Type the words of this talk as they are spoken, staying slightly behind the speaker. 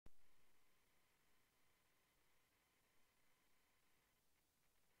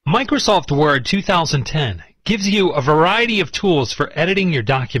Microsoft Word 2010 gives you a variety of tools for editing your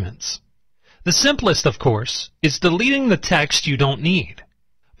documents. The simplest, of course, is deleting the text you don't need.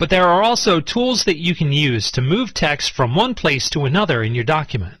 But there are also tools that you can use to move text from one place to another in your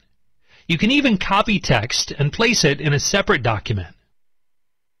document. You can even copy text and place it in a separate document.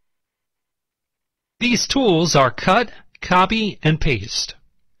 These tools are Cut, Copy, and Paste.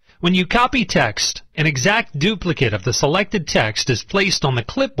 When you copy text, an exact duplicate of the selected text is placed on the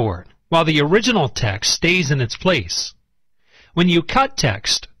clipboard, while the original text stays in its place. When you cut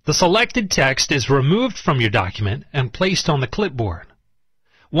text, the selected text is removed from your document and placed on the clipboard.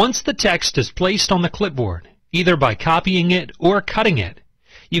 Once the text is placed on the clipboard, either by copying it or cutting it,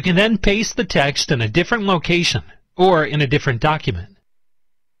 you can then paste the text in a different location or in a different document.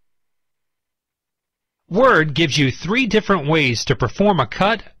 Word gives you 3 different ways to perform a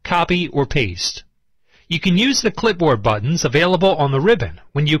cut, copy, or paste. You can use the clipboard buttons available on the ribbon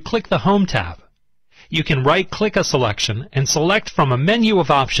when you click the Home tab. You can right-click a selection and select from a menu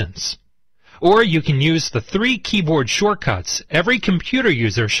of options. Or you can use the 3 keyboard shortcuts every computer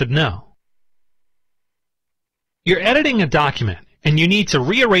user should know. You're editing a document and you need to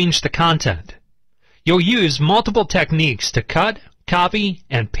rearrange the content. You'll use multiple techniques to cut, copy,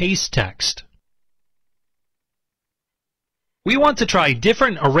 and paste text. We want to try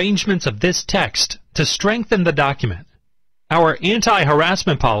different arrangements of this text to strengthen the document. Our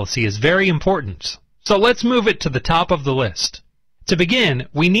anti-harassment policy is very important, so let's move it to the top of the list. To begin,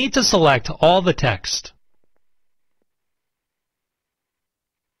 we need to select all the text.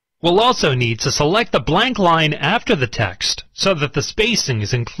 We'll also need to select the blank line after the text so that the spacing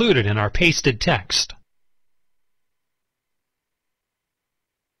is included in our pasted text.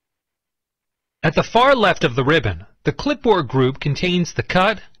 At the far left of the ribbon, the clipboard group contains the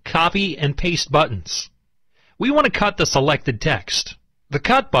Cut, Copy, and Paste buttons. We want to cut the selected text. The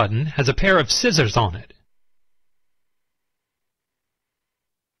Cut button has a pair of scissors on it.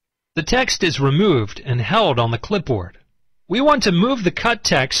 The text is removed and held on the clipboard. We want to move the cut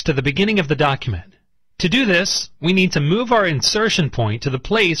text to the beginning of the document. To do this, we need to move our insertion point to the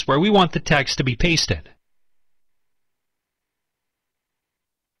place where we want the text to be pasted.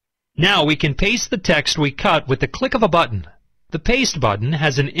 Now we can paste the text we cut with the click of a button. The Paste button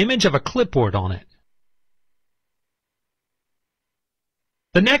has an image of a clipboard on it.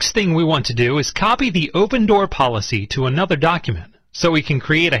 The next thing we want to do is copy the open door policy to another document so we can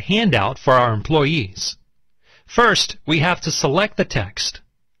create a handout for our employees. First, we have to select the text.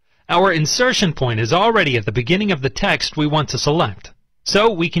 Our insertion point is already at the beginning of the text we want to select,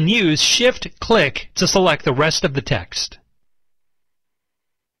 so we can use Shift-Click to select the rest of the text.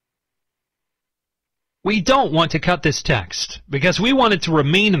 We don't want to cut this text because we want it to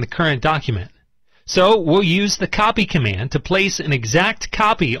remain in the current document. So we'll use the Copy command to place an exact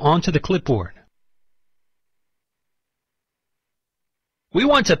copy onto the clipboard. We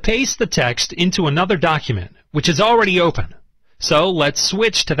want to paste the text into another document, which is already open. So let's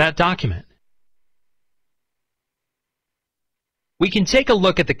switch to that document. We can take a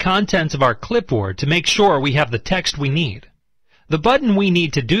look at the contents of our clipboard to make sure we have the text we need. The button we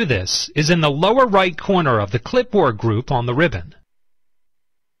need to do this is in the lower right corner of the clipboard group on the ribbon.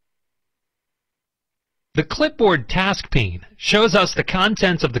 The clipboard task pane shows us the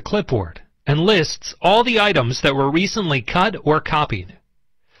contents of the clipboard and lists all the items that were recently cut or copied.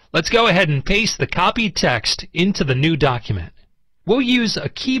 Let's go ahead and paste the copied text into the new document. We'll use a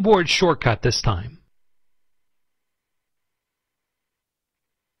keyboard shortcut this time.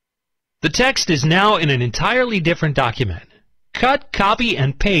 The text is now in an entirely different document. Cut, Copy,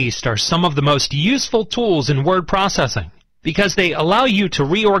 and Paste are some of the most useful tools in word processing because they allow you to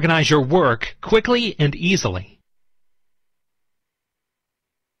reorganize your work quickly and easily.